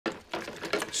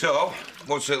So,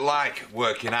 what's it like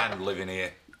working and living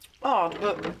here? Odd,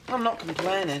 but I'm not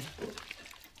complaining.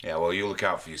 Yeah, well, you look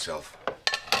out for yourself.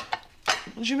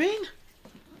 What do you mean?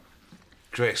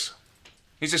 Chris,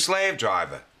 he's a slave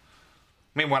driver.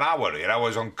 I mean, when I were here, I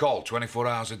was on call 24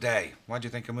 hours a day. Why do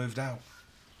you think I moved out?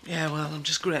 Yeah, well, I'm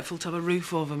just grateful to have a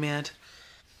roof over my head.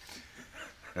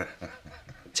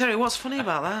 Terry, what's funny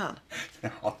about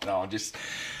that? No, I'm just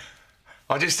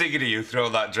thinking of you throw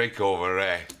that drink over,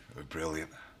 eh? It was brilliant.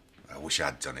 I wish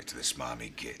I'd done it to the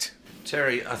smarmy git.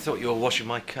 Terry, I thought you were washing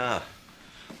my car.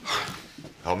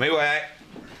 On me way.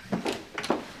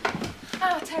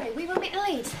 Oh, Terry, we won't meet in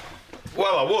Leeds.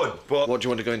 Well, I would, but... What do you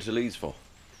want to go into Leeds for?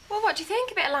 Well, what do you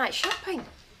think? A bit of light shopping.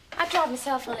 I drive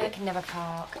myself and I can never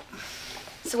park.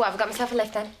 So what, have I got myself a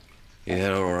lift then?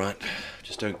 Yeah, all right.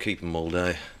 Just don't keep them all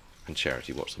day. And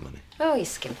Charity, what's the money? Oh, you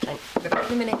skimpling. Be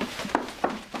back in a minute.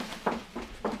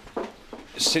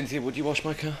 Cynthia, would you wash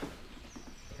my car?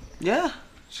 Yeah,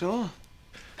 sure.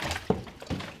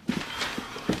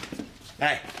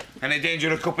 Hey, any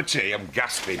danger of a cup of tea? I'm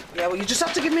gasping. Yeah, well, you just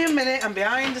have to give me a minute. I'm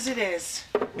behind as it is.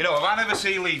 You know, if I never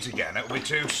see Leeds again, it'll be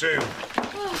too soon.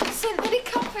 Oh, Cynthia, any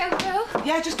coffee, Uncle?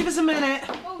 Yeah, just give us a minute.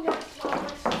 Oh, no, it's fine.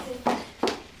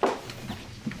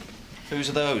 Whose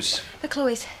are those? The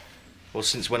Chloe's. Well,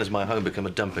 since when has my home become a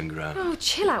dumping ground? Oh,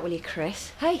 chill out, will you,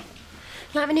 Chris? Hey,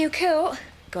 like my new coat?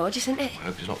 Gorgeous, isn't it? I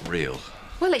hope it's not real.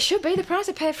 Well, it should be. The price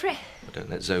I paid for it. But don't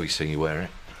let Zoe see you wear it.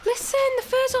 Listen, the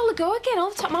fur's all a go again. All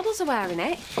the top models are wearing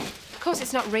it. Of course,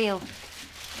 it's not real.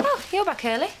 Oh, you're back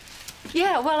early.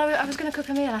 Yeah, well, I was going to cook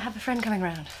a meal. I have a friend coming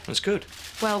round. That's good.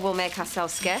 Well, we'll make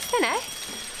ourselves scarce then, eh?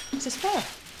 Is this fair?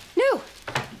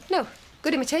 No.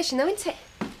 Good imitation, though, isn't it?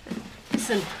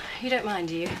 Listen, you don't mind,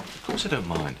 do you? Of course I don't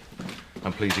mind.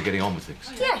 I'm pleased you're getting on with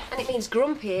things. Yeah, and it means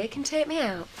Grumpy here can take me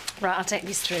out. Right, I'll take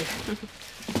these through.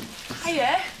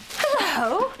 Hiya.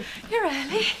 Hello. You're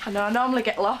early. I know I normally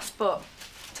get lost, but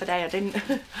today I didn't.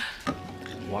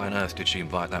 Why on earth did she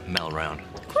invite that Mel round?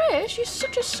 Chris, you're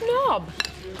such a snob.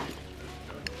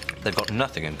 They've got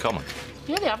nothing in common.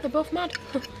 Yeah, they have. They're both mad.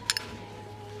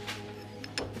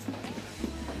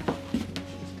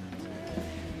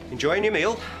 Enjoying your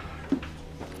meal?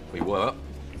 We were.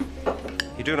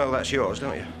 You do know that's yours,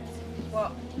 don't you?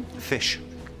 What? The fish.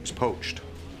 It's poached.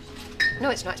 No,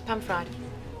 it's not. It's pan-fried.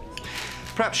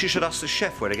 Perhaps you should ask the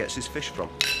chef where he gets his fish from.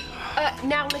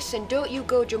 Now listen, don't you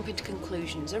go jumping to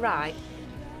conclusions, all right?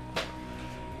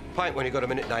 Pint when you got a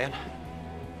minute, Diane.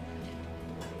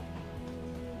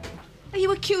 Are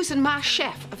you accusing my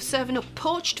chef of serving up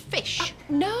poached fish?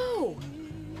 No.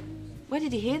 Where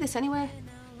did he hear this anyway?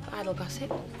 Idle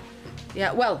gossip.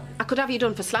 Yeah, well, I could have you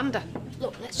done for slander.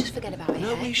 Look, let's just forget about it.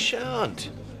 No, eh? we shan't.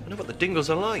 I know what the Dingles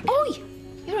are like. Oi!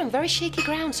 You're on very shaky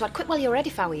ground, so I'd quit while you're ready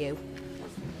if I were you.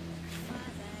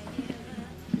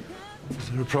 Is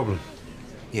there a problem?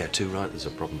 Yeah, too right, there's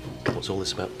a problem. What's all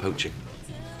this about poaching?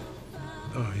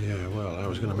 Oh, yeah, well, I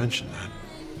was going to mention that.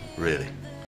 Really?